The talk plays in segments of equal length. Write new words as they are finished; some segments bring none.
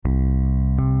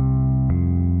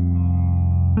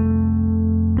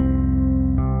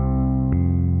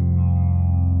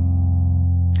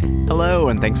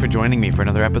and thanks for joining me for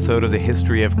another episode of the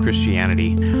History of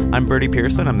Christianity. I'm Bertie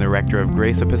Pearson. I'm the rector of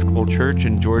Grace Episcopal Church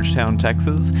in Georgetown,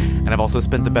 Texas, and I've also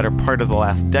spent the better part of the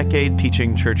last decade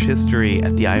teaching church history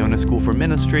at the Iona School for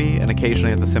Ministry and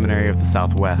occasionally at the Seminary of the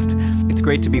Southwest. It's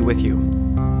great to be with you.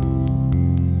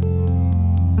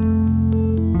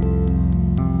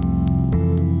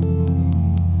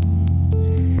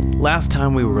 Last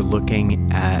time we were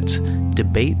looking at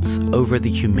debates over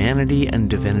the humanity and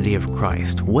divinity of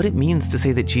Christ, what it means to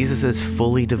say that Jesus is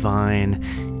fully divine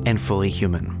and fully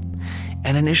human.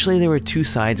 And initially there were two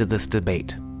sides of this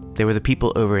debate. There were the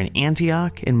people over in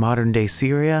Antioch in modern-day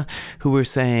Syria who were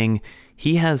saying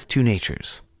he has two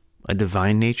natures, a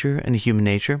divine nature and a human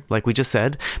nature, like we just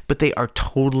said, but they are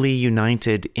totally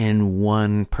united in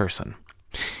one person.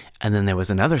 And then there was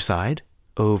another side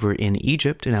over in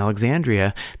Egypt, in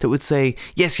Alexandria, that would say,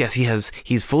 yes,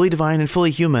 he's fully divine and fully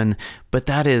human, but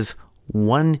that is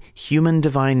one human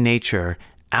divine nature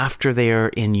after they are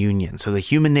in union. So the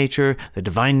human nature, the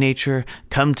divine nature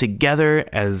come together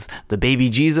as the baby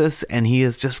Jesus, and he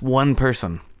is just one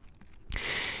person.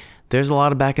 There's a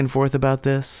lot of back and forth about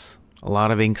this, a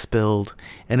lot of ink spilled,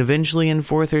 and eventually in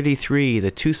 433,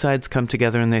 the two sides come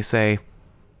together and they say,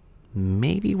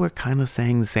 maybe we're kind of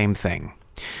saying the same thing.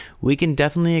 We can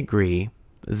definitely agree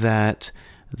that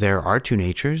there are two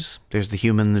natures. There's the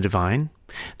human and the divine,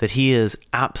 that he is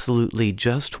absolutely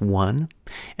just one,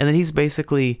 and that he's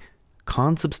basically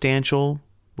consubstantial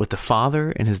with the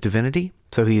Father in his divinity.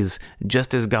 So he's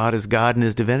just as God in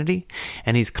his divinity,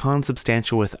 and he's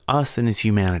consubstantial with us in his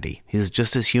humanity. He's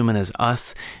just as human as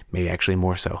us, maybe actually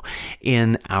more so,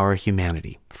 in our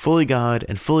humanity. Fully God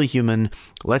and fully human.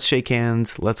 Let's shake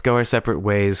hands. Let's go our separate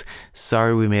ways.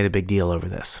 Sorry we made a big deal over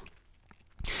this.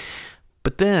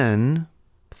 But then,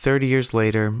 30 years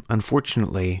later,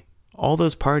 unfortunately, all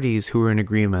those parties who were in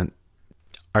agreement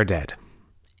are dead.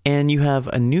 And you have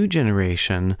a new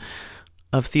generation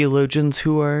of theologians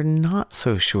who are not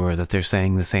so sure that they're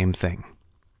saying the same thing.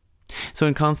 So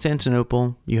in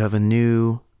Constantinople, you have a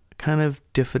new, kind of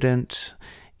diffident,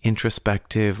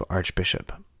 introspective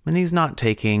archbishop. And he's not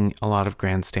taking a lot of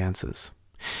grand stances.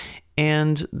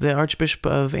 And the Archbishop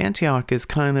of Antioch is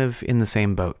kind of in the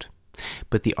same boat.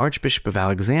 But the Archbishop of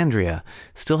Alexandria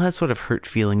still has sort of hurt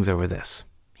feelings over this.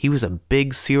 He was a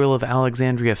big Cyril of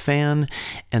Alexandria fan,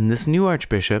 and this new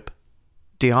archbishop,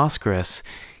 Dioscorus,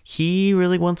 he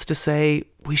really wants to say,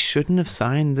 we shouldn't have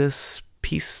signed this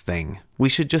peace thing. We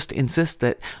should just insist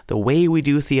that the way we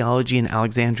do theology in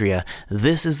Alexandria,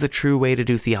 this is the true way to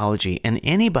do theology. And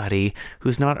anybody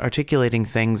who's not articulating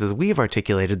things as we have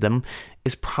articulated them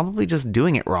is probably just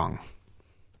doing it wrong.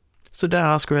 So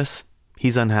Dioscorus,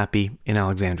 he's unhappy in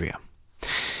Alexandria.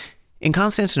 In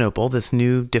Constantinople, this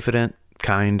new, diffident,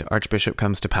 kind archbishop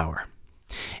comes to power.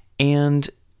 And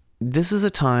this is a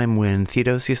time when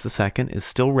Theodosius II is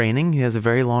still reigning. He has a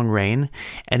very long reign,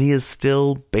 and he is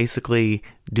still basically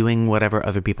doing whatever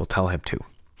other people tell him to.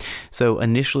 So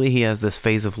initially he has this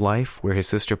phase of life where his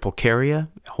sister Pulcheria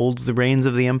holds the reins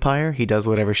of the empire. He does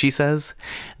whatever she says.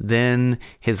 Then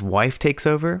his wife takes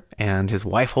over, and his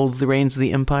wife holds the reins of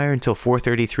the empire until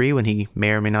 433, when he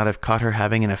may or may not have caught her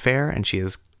having an affair, and she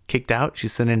is kicked out.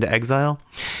 She's sent into exile.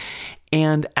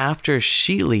 And after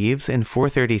she leaves in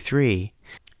 433,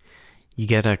 you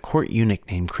get a court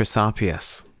eunuch named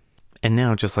Chrysopius. And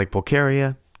now, just like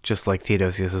Pulcheria, just like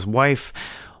Theodosius' wife,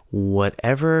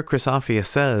 whatever Chrysopius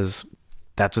says,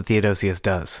 that's what Theodosius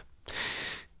does.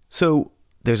 So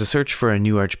there's a search for a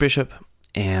new archbishop,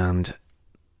 and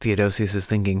Theodosius is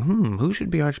thinking, who should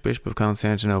be Archbishop of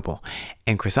Constantinople?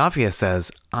 And Chrysopius says,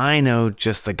 I know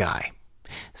just the guy.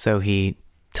 So he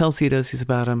tells Theodosius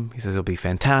about him. He says he'll be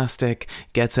fantastic,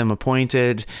 gets him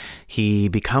appointed. He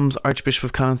becomes Archbishop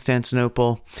of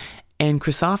Constantinople. And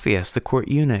Chrysopius, the court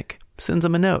eunuch, sends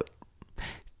him a note.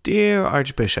 Dear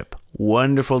Archbishop,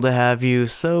 wonderful to have you.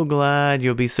 So glad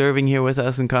you'll be serving here with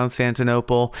us in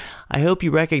Constantinople. I hope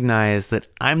you recognize that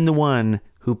I'm the one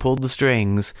who pulled the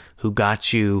strings, who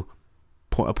got you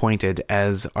appointed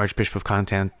as Archbishop of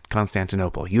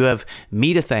Constantinople. You have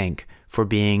me to thank for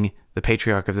being the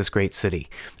patriarch of this great city,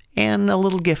 and a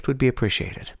little gift would be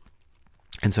appreciated.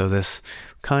 And so this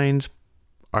kind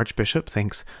archbishop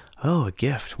thinks, oh, a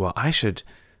gift. Well, I should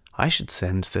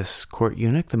send this court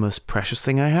eunuch the most precious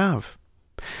thing I have.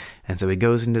 And so he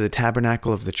goes into the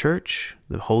tabernacle of the church,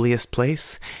 the holiest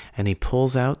place, and he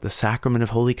pulls out the sacrament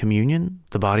of Holy Communion,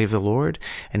 the body of the Lord,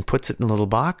 and puts it in a little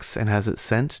box and has it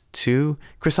sent to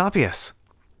Chrysopius.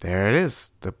 There it is,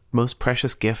 the most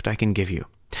precious gift I can give you.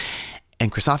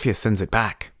 And Chrysopius sends it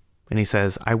back, and he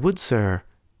says, I would, sir,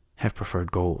 have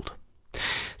preferred gold.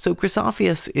 So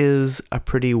Chrysopius is a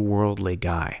pretty worldly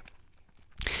guy.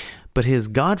 But his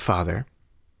godfather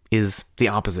is the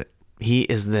opposite. He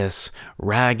is this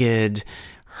ragged,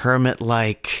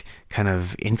 hermit-like, kind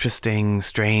of interesting,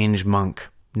 strange monk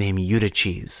named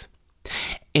Eutyches.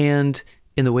 And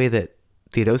in the way that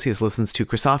Theodosius listens to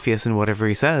Chrysophius and whatever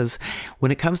he says,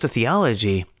 when it comes to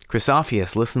theology,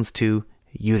 Chrysophius listens to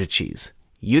Eutyches.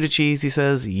 Eutyches, he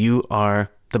says, you are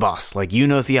the boss. Like, you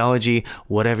know theology,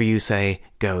 whatever you say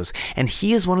goes. And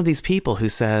he is one of these people who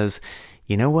says,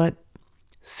 you know what?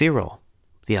 Cyril,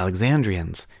 the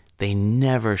Alexandrians, they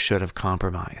never should have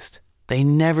compromised. They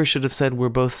never should have said we're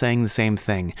both saying the same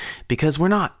thing, because we're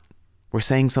not. We're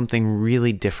saying something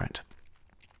really different.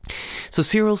 So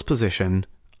Cyril's position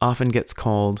often gets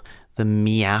called the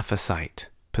Miaphysite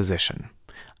position,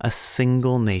 a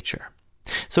single nature.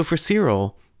 So for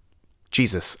Cyril,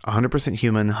 Jesus, 100%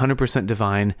 human, 100%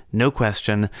 divine, no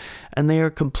question, and they are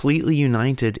completely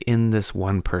united in this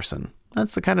one person.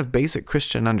 That's the kind of basic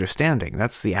Christian understanding.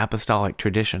 That's the apostolic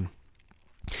tradition.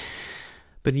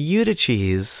 But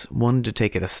Eutyches wanted to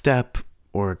take it a step,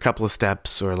 or a couple of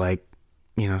steps, or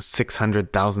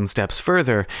 600,000 steps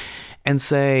further, and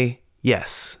say,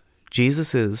 yes,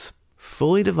 Jesus is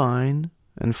fully divine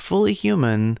and fully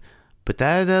human, but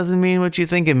that doesn't mean what you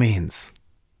think it means.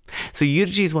 So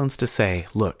Eutyches wants to say,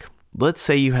 look, let's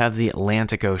say you have the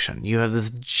Atlantic Ocean. You have this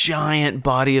giant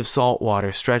body of salt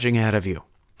water stretching ahead of you.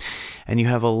 And you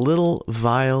have a little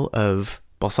vial of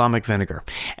balsamic vinegar,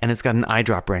 and it's got an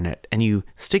eyedropper in it. And you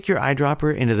stick your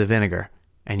eyedropper into the vinegar,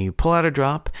 and you pull out a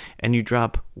drop, and you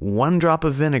drop one drop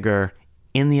of vinegar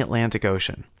in the Atlantic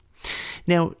Ocean.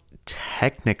 Now,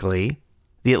 technically,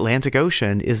 the Atlantic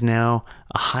Ocean is now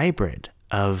a hybrid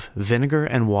of vinegar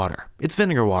and water. It's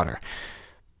vinegar water.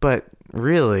 But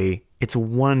really, it's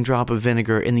one drop of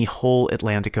vinegar in the whole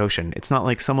Atlantic Ocean. It's not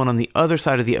like someone on the other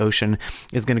side of the ocean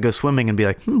is going to go swimming and be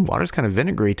like, water's kind of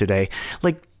vinegary today.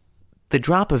 Like, the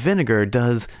drop of vinegar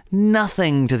does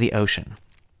nothing to the ocean.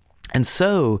 And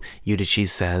so, Eutyches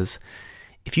says,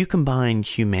 if you combine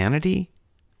humanity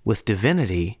with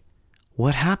divinity,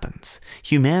 what happens?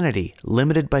 Humanity,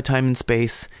 limited by time and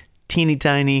space, teeny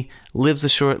tiny, lives a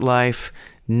short life,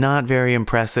 not very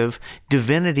impressive.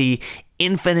 Divinity,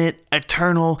 infinite,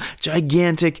 eternal,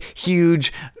 gigantic,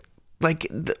 huge.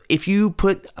 If you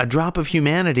put a drop of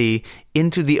humanity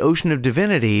into the ocean of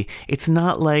divinity, it's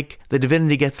not like the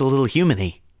divinity gets a little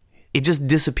human-y. It just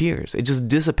disappears. It just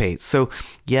dissipates. So,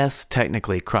 yes,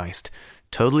 technically, Christ,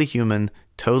 totally human,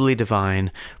 totally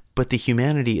divine, but the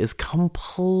humanity is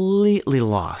completely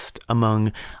lost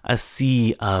among a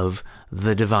sea of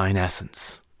the divine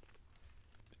essence.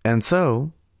 And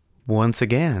so, once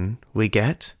again, we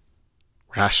get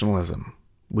rationalism.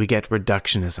 We get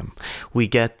reductionism. We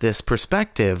get this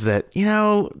perspective that,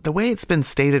 the way it's been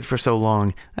stated for so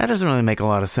long, that doesn't really make a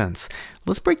lot of sense.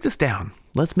 Let's break this down.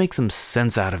 Let's make some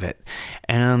sense out of it.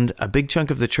 And a big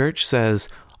chunk of the church says,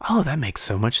 oh, that makes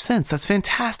so much sense. That's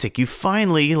fantastic. You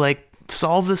finally,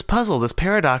 solve this puzzle. This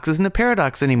paradox isn't a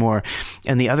paradox anymore.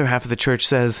 And the other half of the church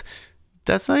says,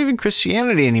 that's not even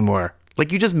Christianity anymore.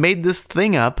 You just made this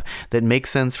thing up that makes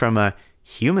sense from a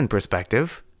human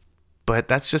perspective, but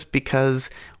that's just because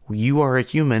you are a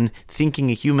human thinking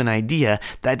a human idea.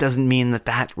 That doesn't mean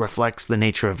that reflects the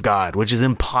nature of God, which is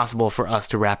impossible for us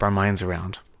to wrap our minds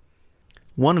around.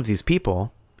 One of these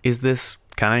people is this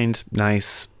kind,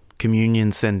 nice,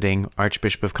 communion-sending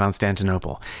Archbishop of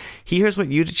Constantinople. He hears what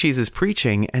Eutyches is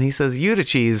preaching, and he says,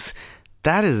 Eutyches,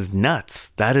 that is nuts.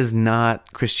 That is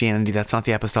not Christianity. That's not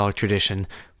the apostolic tradition.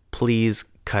 Please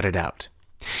cut it out.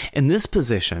 And this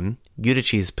position,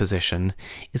 Eutyches' position,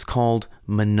 is called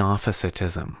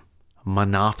Monophysitism.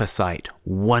 Monophysite,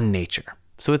 one nature.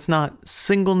 So it's not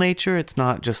single nature. It's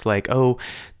not just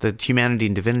the humanity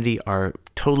and divinity are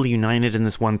totally united in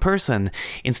this one person.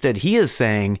 Instead, he is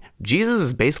saying Jesus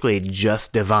is basically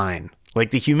just divine.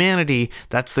 The humanity,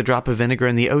 that's the drop of vinegar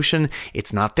in the ocean.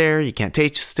 It's not there. You can't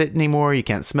taste it anymore. You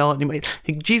can't smell it anymore.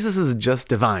 Jesus is just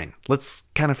divine. Let's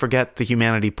kind of forget the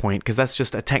humanity point, because that's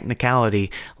just a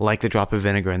technicality like the drop of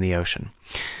vinegar in the ocean.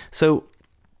 So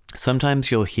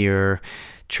sometimes you'll hear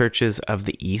churches of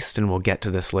the East, and we'll get to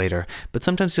this later, but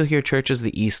sometimes you'll hear churches of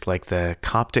the East like the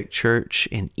Coptic church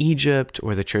in Egypt,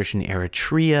 or the church in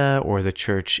Eritrea, or the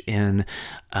church in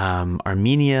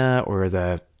Armenia, or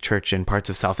the church in parts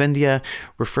of South India,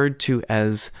 referred to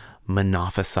as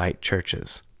Monophysite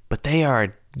churches. But they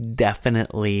are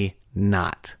definitely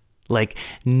not.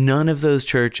 None of those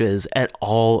churches at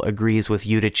all agrees with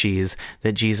Eutyches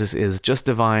that Jesus is just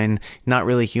divine, not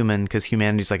really human, because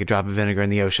humanity is like a drop of vinegar in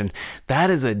the ocean. That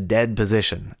is a dead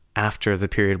position after the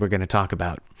period we're going to talk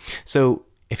about. So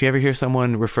if you ever hear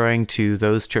someone referring to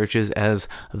those churches as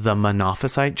the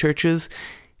Monophysite churches,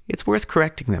 it's worth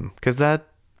correcting them, because that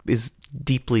is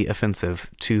deeply offensive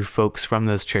to folks from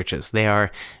those churches. They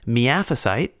are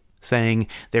miaphysite, saying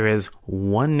there is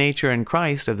one nature in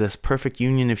Christ of this perfect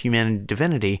union of humanity and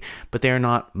divinity, but they're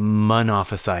not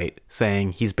monophysite,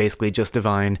 saying he's basically just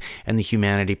divine and the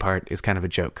humanity part is kind of a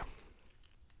joke.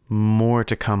 More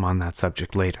to come on that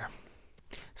subject later.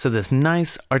 So this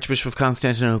nice Archbishop of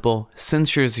Constantinople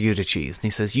censures Eutyches, and he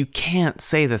says, you can't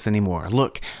say this anymore.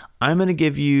 Look, I'm going to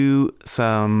give you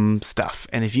some stuff,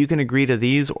 and if you can agree to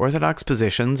these orthodox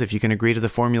positions, if you can agree to the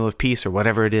formula of peace or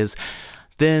whatever it is,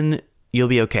 then you'll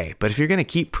be okay. But if you're going to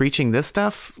keep preaching this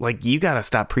stuff, you got to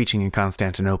stop preaching in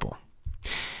Constantinople.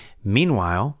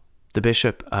 Meanwhile, the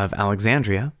Bishop of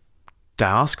Alexandria,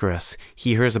 Dioscorus,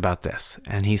 he hears about this,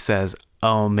 and he says,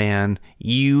 oh man,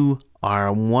 you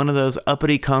are one of those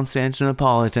uppity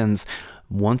Constantinopolitans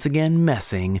once again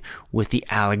messing with the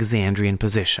Alexandrian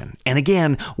position. And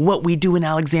again, what we do in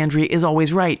Alexandria is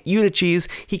always right. Eutyches,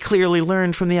 he clearly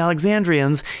learned from the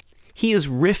Alexandrians. He is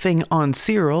riffing on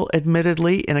Cyril,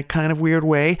 admittedly, in a kind of weird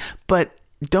way, but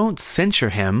don't censure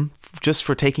him just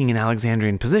for taking an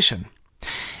Alexandrian position.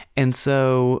 And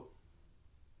so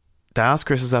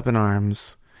Dioscorus is up in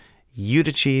arms.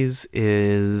 Eutyches,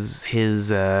 is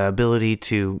his ability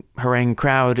to harangue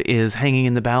crowd is hanging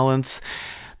in the balance.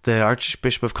 The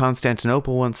Archbishop of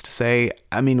Constantinople wants to say,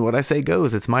 what I say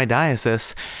goes, it's my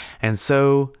diocese. And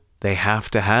so they have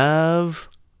to have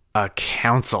a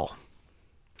council.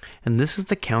 And this is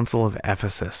the Council of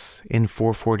Ephesus in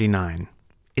 449.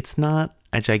 It's not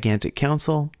a gigantic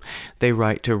council. They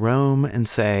write to Rome and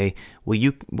say,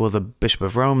 will the Bishop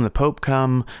of Rome, the Pope,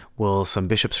 come? Will some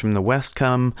bishops from the West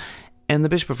come? And the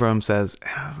Bishop of Rome says,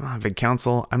 it's not a big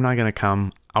council. I'm not going to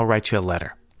come. I'll write you a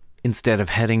letter. Instead of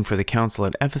heading for the council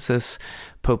at Ephesus,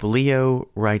 Pope Leo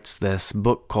writes this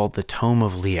book called the Tome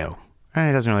of Leo. He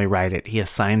doesn't really write it. He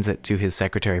assigns it to his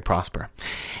secretary, Prosper.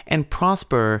 And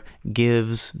Prosper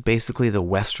gives basically the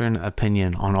Western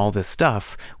opinion on all this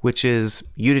stuff, which is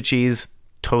Eutyches,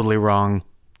 totally wrong.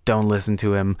 Don't listen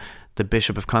to him. The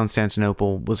Bishop of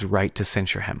Constantinople was right to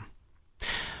censure him.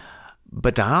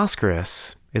 But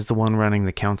Dioscorus is the one running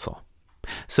the council.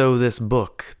 So this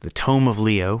book, the Tome of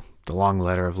Leo, the long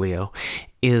letter of Leo,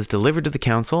 is delivered to the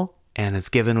council, and it's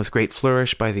given with great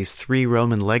flourish by these 3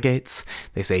 Roman legates.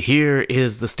 They say, here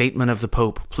is the statement of the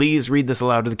Pope. Please read this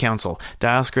aloud to the council.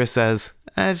 Dioscorus says,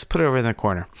 just put it over in the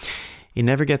corner. It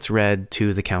never gets read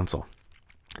to the council.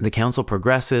 The council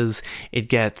progresses. It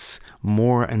gets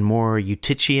more and more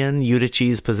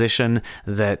Eutyches' position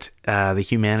that the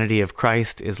humanity of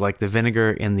Christ is like the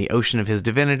vinegar in the ocean of his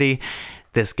divinity.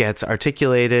 This gets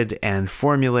articulated and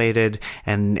formulated,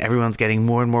 and everyone's getting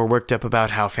more and more worked up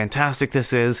about how fantastic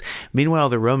this is. Meanwhile,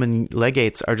 the Roman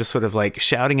legates are just sort of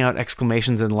shouting out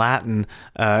exclamations in Latin.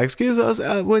 Excuse us.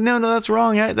 No, that's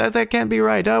wrong. That can't be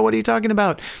right. What are you talking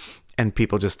about? And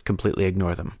people just completely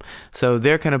ignore them. So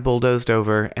they're kind of bulldozed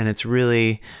over, and it's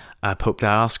really Pope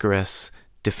Dioscorus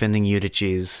defending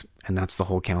Eutyches, and that's the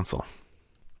whole council.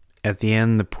 At the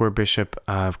end, the poor Bishop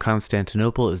of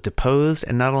Constantinople is deposed,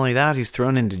 and not only that, he's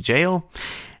thrown into jail.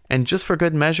 And just for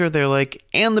good measure, they're like,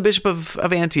 and the Bishop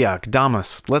of Antioch,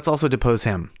 Damas, let's also depose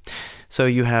him. So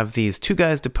you have these 2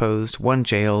 guys deposed, 1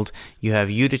 jailed. You have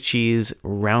Eutyches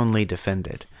roundly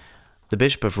defended. The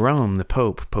Bishop of Rome, the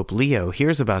Pope Leo,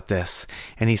 hears about this,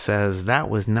 and he says, that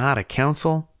was not a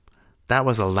council, that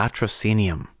was a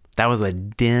latrocinium. That was a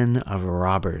den of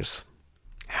robbers.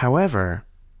 However,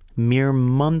 mere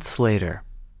months later,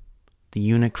 the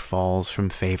eunuch falls from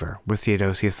favor with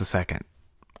Theodosius II.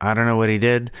 I don't know what he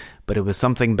did, but it was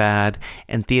something bad,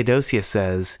 and Theodosius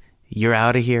says, you're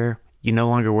out of here, you no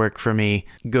longer work for me,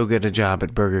 go get a job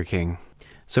at Burger King.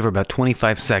 So for about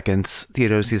 25 seconds,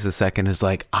 Theodosius II is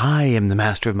like, I am the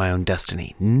master of my own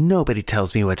destiny. Nobody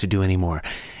tells me what to do anymore.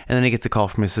 And then he gets a call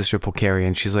from his sister Pulcheria,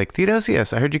 and she's like,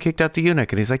 Theodosius, I heard you kicked out the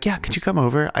eunuch. And he's like, yeah, could you come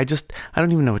over? I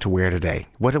don't even know what to wear today.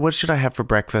 What should I have for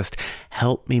breakfast?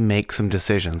 Help me make some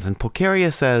decisions. And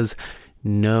Pulcheria says,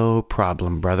 no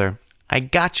problem, brother. I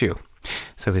got you.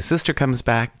 So his sister comes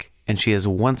back, and she is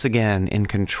once again in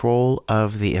control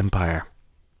of the empire.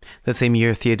 That same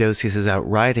year, Theodosius is out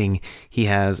riding. He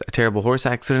has a terrible horse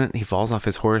accident. He falls off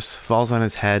his horse, falls on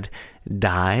his head,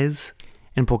 dies.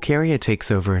 And Pulcheria takes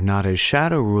over not as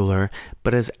shadow ruler,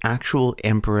 but as actual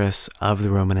empress of the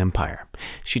Roman Empire.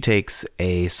 She takes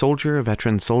a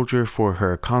veteran soldier for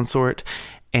her consort,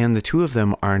 and the 2 of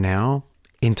them are now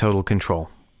in total control.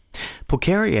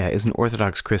 Pulcheria is an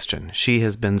Orthodox Christian. She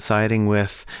has been siding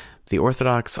with the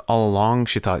Orthodox all along.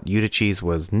 She thought Eutyches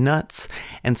was nuts,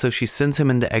 and so she sends him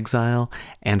into exile,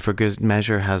 and for good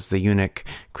measure has the eunuch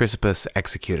Chrysippus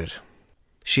executed.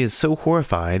 She is so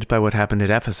horrified by what happened at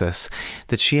Ephesus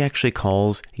that she actually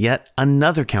calls yet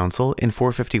another council in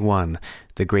 451,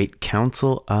 the Great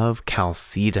Council of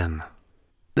Chalcedon.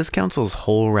 This council's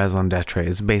whole raison d'etre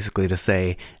is basically to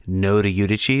say no to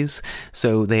Eutyches,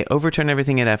 so they overturn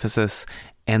everything at Ephesus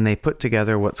and they put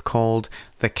together what's called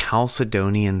the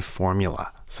Chalcedonian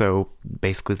formula. So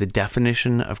basically the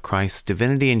definition of Christ's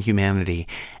divinity and humanity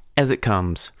as it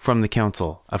comes from the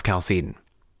Council of Chalcedon.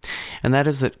 And that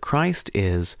is that Christ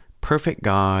is perfect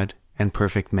God and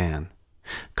perfect man,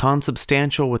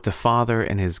 consubstantial with the Father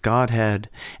in his Godhead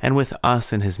and with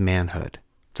us in his manhood.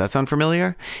 Does that sound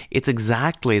familiar? It's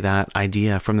exactly that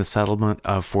idea from the settlement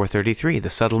of 433, the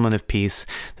settlement of peace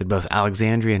that both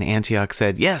Alexandria and Antioch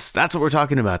said, yes, that's what we're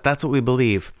talking about. That's what we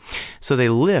believe. So they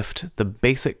lift the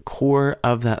basic core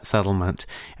of that settlement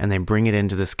and they bring it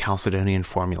into this Chalcedonian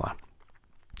formula.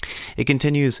 It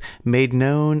continues, made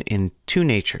known in two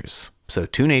natures. So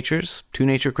two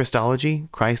nature Christology.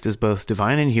 Christ is both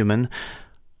divine and human,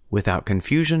 without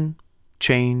confusion,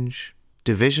 change,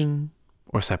 division,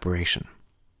 or separation.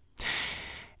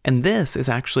 And this is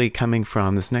actually coming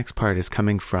from, this next part is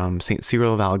coming from St.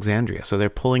 Cyril of Alexandria. So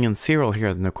they're pulling in Cyril here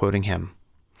and they're quoting him.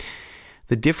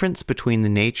 The difference between the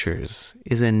natures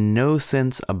is in no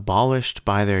sense abolished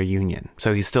by their union.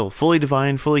 So he's still fully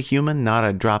divine, fully human, not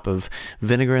a drop of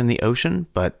vinegar in the ocean,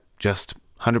 but just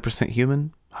 100%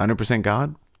 human, 100%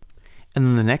 God. And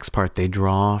then the next part they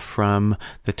draw from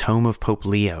the tome of Pope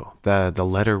Leo, the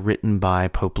letter written by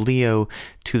Pope Leo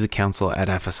to the council at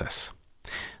Ephesus.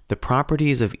 The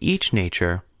properties of each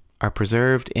nature are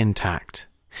preserved intact,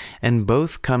 and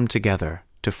both come together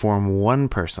to form one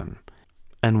person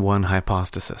and one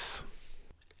hypostasis.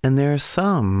 And there are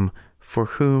some for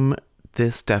whom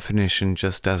this definition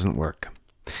just doesn't work.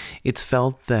 It's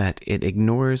felt that it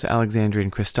ignores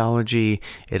Alexandrian Christology,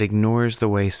 it ignores the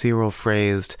way Cyril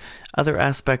phrased other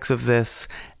aspects of this,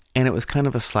 and it was kind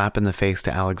of a slap in the face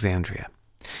to Alexandria.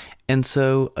 And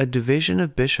so a division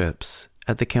of bishops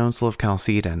at the Council of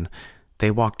Chalcedon, they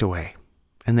walked away.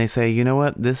 And they say, you know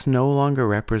what, this no longer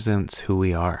represents who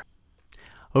we are.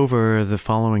 Over the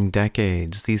following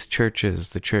decades, these churches,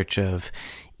 the Church of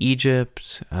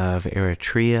Egypt, of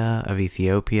Eritrea, of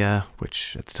Ethiopia,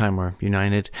 which at the time were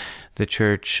united, the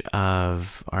Church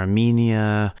of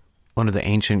Armenia, one of the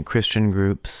ancient Christian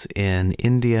groups in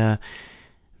India,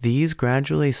 these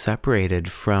gradually separated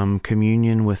from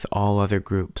communion with all other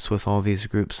groups, with all these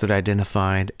groups that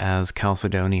identified as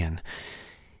Chalcedonian.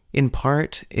 In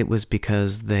part, it was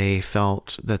because they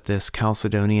felt that this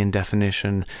Chalcedonian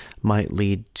definition might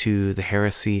lead to the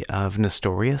heresy of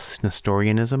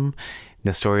Nestorianism.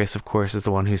 Nestorius, of course, is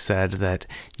the one who said that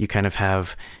you kind of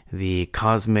have the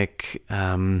cosmic,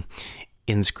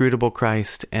 inscrutable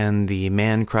Christ and the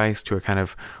man Christ who are kind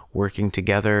of working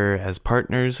together as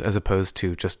partners as opposed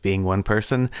to just being one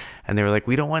person. And they were like,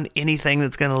 we don't want anything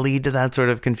that's going to lead to that sort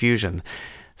of confusion.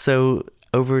 So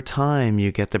over time,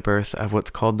 you get the birth of what's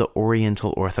called the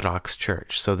Oriental Orthodox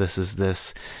Church. So this is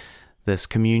this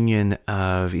communion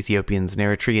of Ethiopians and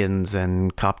Eritreans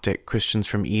and Coptic Christians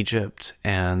from Egypt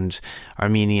and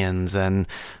Armenians and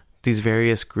these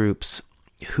various groups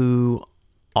who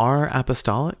are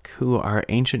apostolic, who are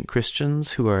ancient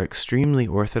Christians, who are extremely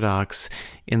orthodox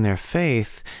in their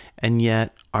faith, and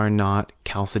yet are not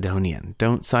Chalcedonian.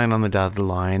 Don't sign on the dotted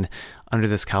line under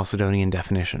this Chalcedonian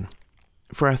definition.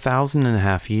 For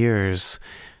 1,500 years,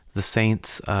 the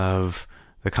saints of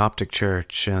the Coptic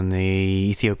Church and the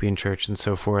Ethiopian Church and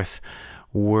so forth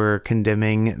were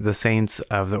condemning the saints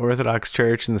of the Orthodox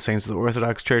Church, and the saints of the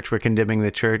Orthodox Church were condemning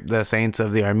the saints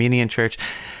of the Armenian Church.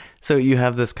 So you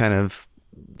have this kind of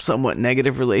somewhat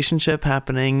negative relationship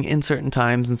happening in certain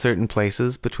times and certain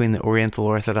places between the Oriental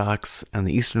Orthodox and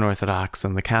the Eastern Orthodox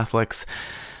and the Catholics.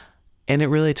 And it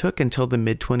really took until the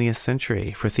mid-20th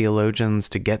century for theologians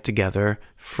to get together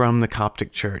from the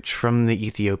Coptic Church, from the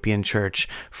Ethiopian Church,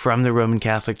 from the Roman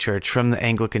Catholic Church, from the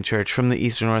Anglican Church, from the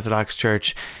Eastern Orthodox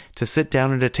Church, to sit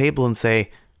down at a table and say,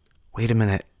 wait a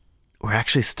minute, we're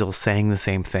actually still saying the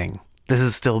same thing. This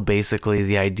is still basically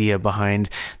the idea behind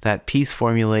that peace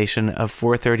formulation of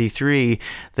 433,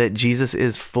 that Jesus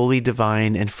is fully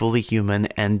divine and fully human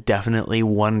and definitely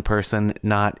one person,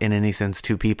 not in any sense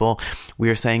two people. We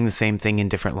are saying the same thing in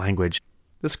different language.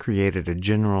 This created a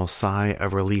general sigh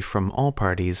of relief from all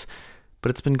parties,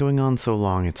 but it's been going on so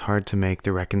long it's hard to make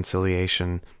the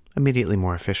reconciliation immediately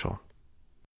more official.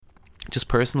 Just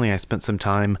personally, I spent some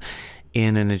time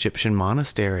in an Egyptian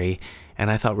monastery, and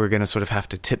I thought we were going to sort of have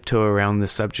to tiptoe around the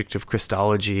subject of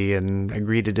Christology and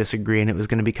agree to disagree, and it was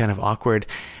going to be kind of awkward.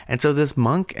 And so this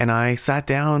monk and I sat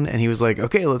down, and he was like,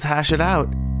 okay, let's hash it out.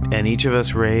 And each of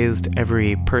us raised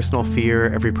every personal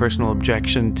fear, every personal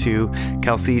objection to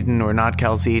Chalcedon or not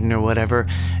Chalcedon or whatever.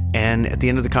 And at the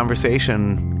end of the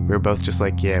conversation, we were both just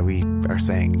like, yeah, we are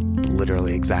saying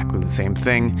literally exactly the same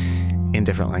thing in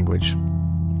different language.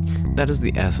 That is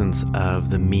the essence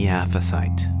of the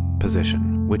Miaphysite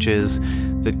position, which is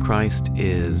that Christ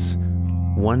is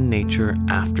one nature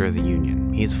after the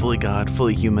union. He's fully God,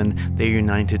 fully human. They're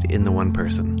united in the one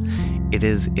person. It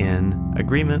is in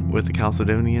agreement with the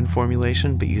Chalcedonian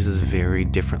formulation, but uses very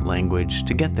different language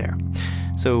to get there.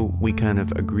 So we kind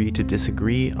of agree to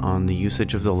disagree on the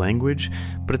usage of the language,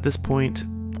 but at this point,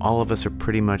 all of us are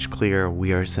pretty much clear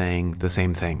we are saying the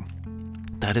same thing.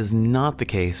 That is not the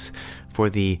case for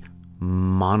the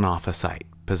Monophysite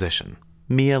position.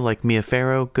 Mia like Mia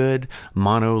Pharaoh, good.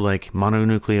 Mono like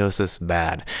mononucleosis,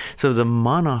 bad. So the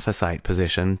Monophysite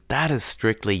position, that is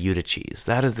strictly Eutyches.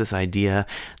 That is this idea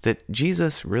that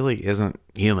Jesus really isn't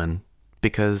human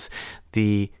because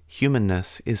the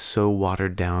humanness is so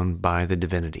watered down by the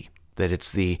divinity that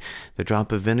it's the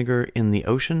drop of vinegar in the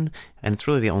ocean, and it's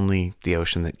really the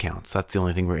ocean that counts. That's the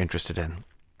only thing we're interested in.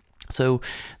 So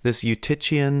this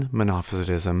Eutychian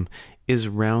monophysitism is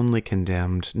roundly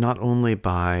condemned not only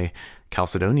by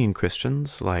Chalcedonian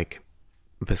Christians like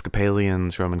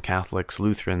Episcopalians, Roman Catholics,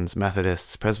 Lutherans,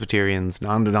 Methodists, Presbyterians,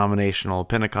 non-denominational,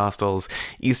 Pentecostals,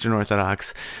 Eastern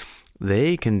Orthodox.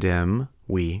 We condemn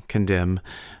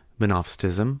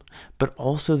monophysitism, but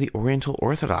also the Oriental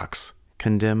Orthodox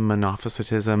condemn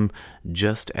monophysitism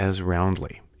just as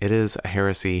roundly. It is a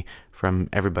heresy from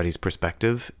everybody's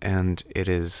perspective, and it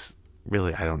is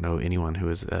really, I don't know anyone who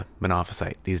is a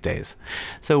monophysite these days.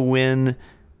 So when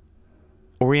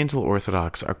Oriental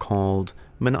Orthodox are called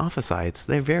monophysites,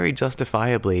 they very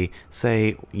justifiably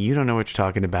say, you don't know what you're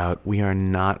talking about. We are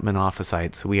not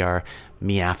monophysites. We are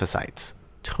miaphysites.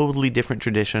 Totally different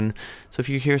tradition. So if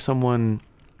you hear someone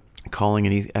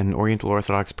calling an Oriental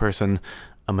Orthodox person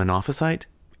a monophysite,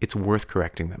 it's worth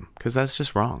correcting them because that's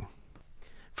just wrong.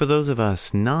 For those of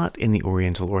us not in the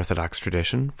Oriental Orthodox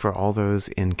tradition, for all those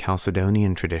in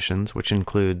Chalcedonian traditions, which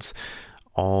includes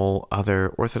all other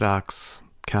Orthodox,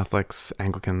 Catholics,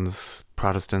 Anglicans,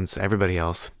 Protestants, everybody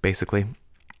else, basically,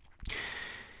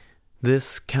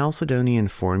 this Chalcedonian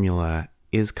formula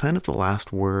is kind of the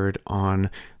last word on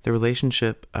the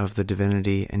relationship of the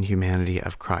divinity and humanity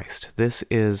of Christ. This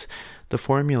is the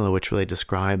formula which really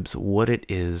describes what it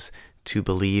is to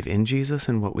believe in Jesus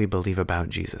and what we believe about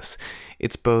Jesus.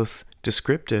 It's both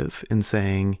descriptive in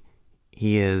saying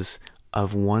he is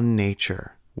of one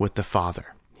nature with the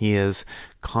Father. He is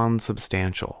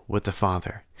consubstantial with the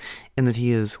Father, and that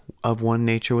he is of one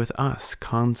nature with us,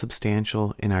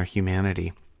 consubstantial in our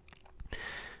humanity.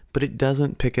 But it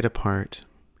doesn't pick it apart.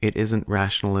 It isn't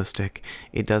rationalistic.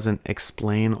 It doesn't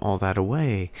explain all that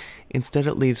away. Instead,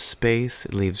 it leaves space,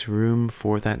 it leaves room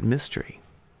for that mystery.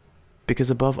 Because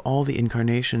above all, the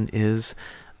incarnation is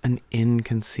an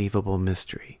inconceivable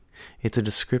mystery. It's a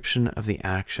description of the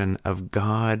action of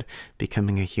God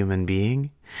becoming a human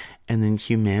being, and then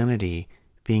humanity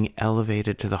being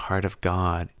elevated to the heart of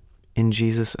God in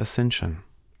Jesus' ascension.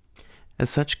 As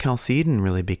such, Chalcedon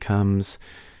really becomes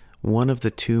one of the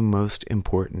two most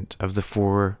important of the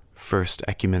four first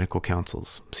ecumenical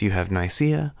councils. So you have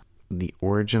Nicaea, the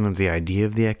origin of the idea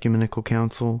of the ecumenical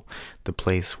council, the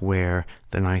place where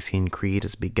the Nicene Creed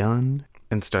is begun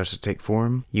and starts to take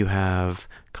form. You have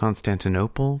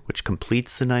Constantinople, which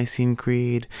completes the Nicene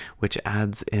Creed, which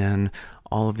adds in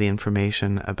all of the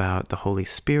information about the Holy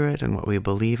Spirit and what we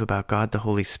believe about God the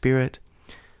Holy Spirit.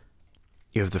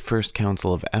 You have the First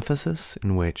Council of Ephesus,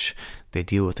 in which they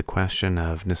deal with the question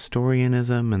of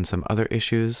Nestorianism and some other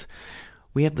issues.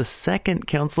 We have the Second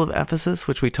Council of Ephesus,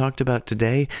 which we talked about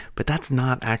today, but that's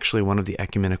not actually one of the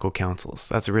ecumenical councils.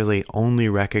 That's really only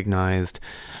recognized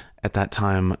at that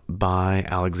time by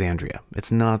Alexandria.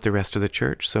 It's not the rest of the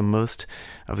church, so most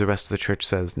of the rest of the church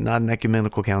says not an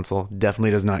ecumenical council,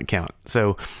 definitely does not count.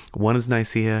 So 1 is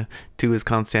Nicaea, 2 is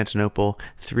Constantinople,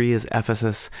 3 is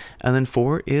Ephesus, and then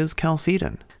 4 is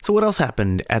Chalcedon. So what else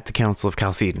happened at the Council of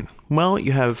Chalcedon? Well,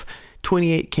 you have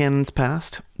 28 canons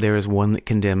passed. There is one that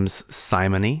condemns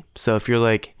simony. So if you're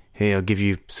like, hey, I'll give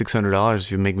you $600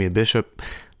 if you make me a bishop,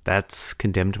 that's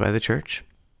condemned by the church.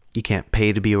 You can't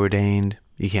pay to be ordained.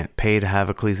 You can't pay to have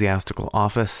ecclesiastical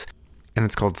office. And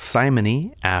it's called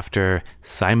simony after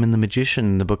Simon the magician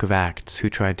in the book of Acts, who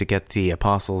tried to get the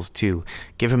apostles to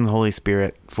give him the Holy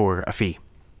Spirit for a fee.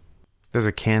 There's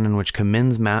a canon which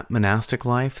commends monastic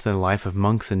life, the life of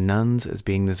monks and nuns, as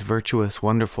being this virtuous,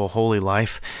 wonderful, holy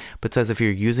life, but says if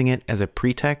you're using it as a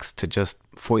pretext to just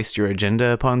foist your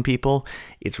agenda upon people,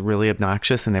 it's really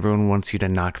obnoxious and everyone wants you to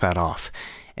knock that off.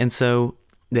 And so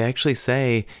They actually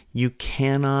say you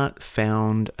cannot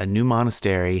found a new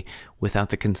monastery without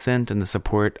the consent and the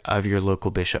support of your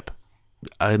local bishop.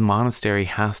 A monastery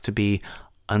has to be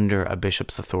under a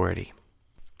bishop's authority.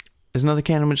 There's another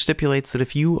canon which stipulates that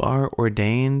if you are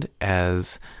ordained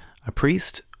as a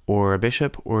priest or a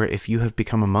bishop, or if you have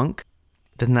become a monk,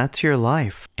 then that's your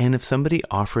life. And if somebody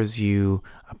offers you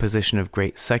a position of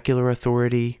great secular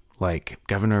authority, like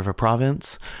governor of a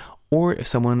province, or if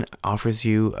someone offers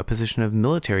you a position of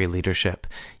military leadership,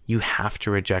 you have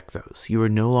to reject those. You are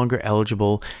no longer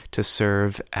eligible to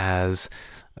serve as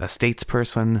a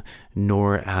statesperson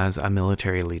nor as a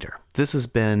military leader. This has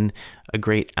been a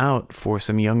great out for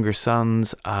some younger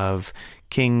sons of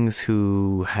kings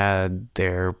who had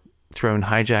their throne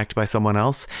hijacked by someone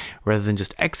else. Rather than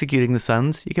just executing the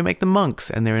sons, you can make them monks,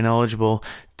 and they're ineligible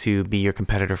to be your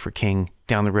competitor for king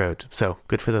down the road. So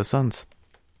good for those sons.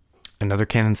 Another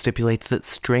canon stipulates that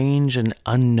strange and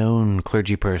unknown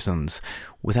clergy persons,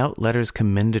 without letters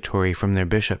commendatory from their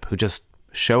bishop, who just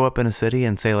show up in a city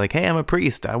and say like, hey, I'm a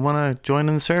priest, I want to join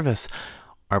in the service,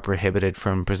 are prohibited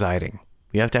from presiding.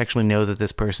 You have to actually know that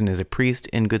this person is a priest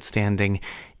in good standing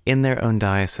in their own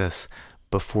diocese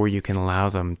before you can allow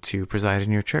them to preside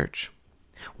in your church.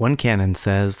 One canon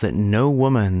says that no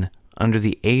woman under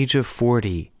the age of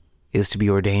 40 is to be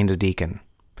ordained a deacon.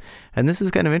 And this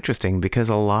is kind of interesting because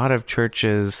a lot of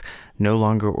churches no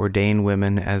longer ordain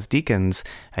women as deacons,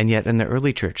 and yet in the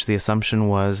early church, the assumption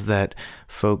was that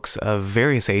folks of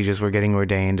various ages were getting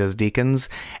ordained as deacons,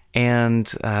 and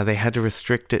they had to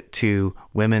restrict it to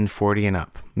women 40 and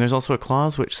up. And there's also a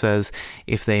clause which says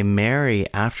if they marry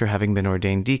after having been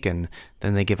ordained deacon,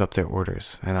 then they give up their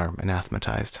orders and are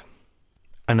anathematized.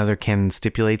 Another canon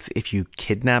stipulates if you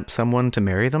kidnap someone to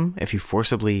marry them, if you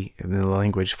forcibly, in the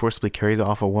language, forcibly carry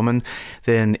off a woman,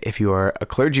 then if you are a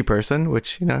clergy person,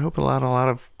 which, I hope a lot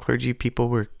of clergy people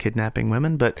were kidnapping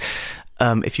women, but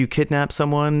if you kidnap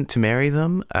someone to marry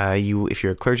them, if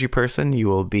you're a clergy person, you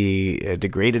will be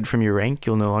degraded from your rank.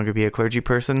 You'll no longer be a clergy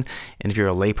person. And if you're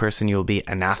a lay person, you'll be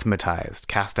anathematized,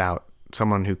 cast out,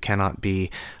 someone who cannot be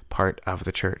part of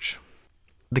the church.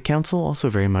 The council also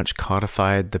very much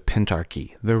codified the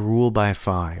pentarchy, the rule by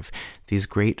 5, these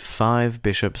great 5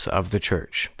 bishops of the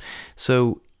church.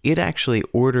 So it actually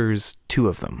orders 2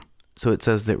 of them. So it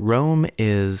says that Rome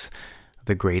is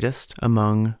the greatest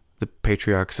among the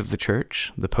patriarchs of the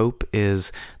church. The Pope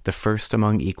is the first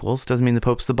among equals. Doesn't mean the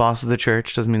Pope's the boss of the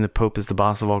church. Doesn't mean the Pope is the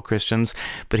boss of all Christians,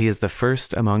 but he is the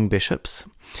first among bishops.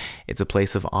 It's a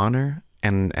place of honor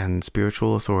and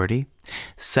spiritual authority.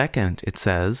 Second, it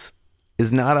says,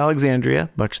 is not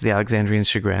Alexandria, much to the Alexandrians'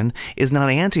 chagrin, is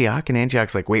not Antioch, and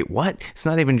Antioch's like, wait, what? It's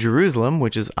not even Jerusalem,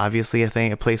 which is obviously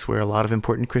a place where a lot of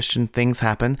important Christian things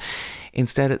happen.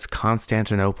 Instead, it's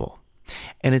Constantinople.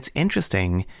 And it's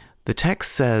interesting, the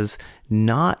text says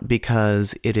not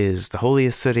because it is the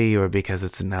holiest city or because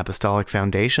it's an apostolic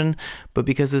foundation, but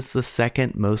because it's the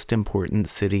second most important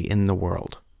city in the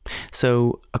world.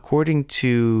 So, according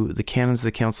to the canons of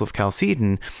the Council of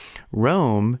Chalcedon,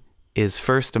 Rome is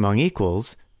first among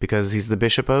equals because he's the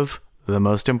bishop of the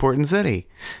most important city.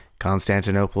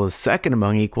 Constantinople is second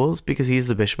among equals because he's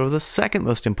the bishop of the second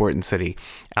most important city.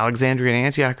 Alexandria and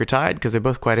Antioch are tied because they're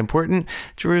both quite important.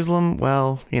 Jerusalem,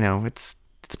 well, it's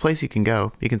a place you can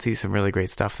go. You can see some really great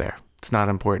stuff there. It's not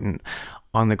important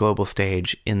on the global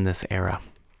stage in this era.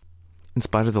 In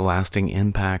spite of the lasting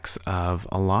impacts of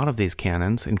a lot of these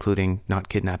canons, including not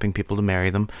kidnapping people to marry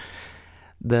them,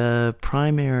 the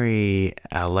primary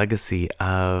legacy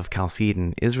of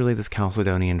Chalcedon is really this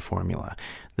Chalcedonian formula,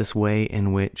 this way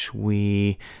in which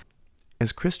we,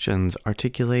 as Christians,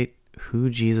 articulate who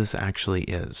Jesus actually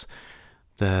is,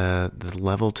 the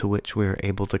level to which we're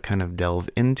able to kind of delve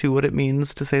into what it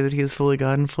means to say that he is fully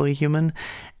God and fully human,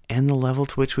 and the level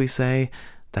to which we say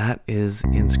that is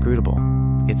inscrutable.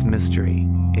 It's mystery.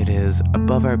 It is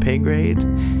above our pay grade,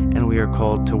 and we are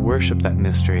called to worship that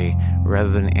mystery rather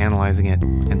than analyzing it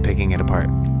and picking it apart.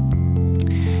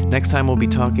 Next time we'll be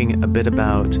talking a bit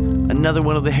about another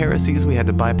one of the heresies we had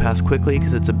to bypass quickly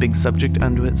because it's a big subject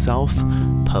unto itself,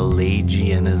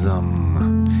 Pelagianism.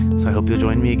 So I hope you'll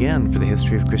join me again for the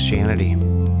history of Christianity.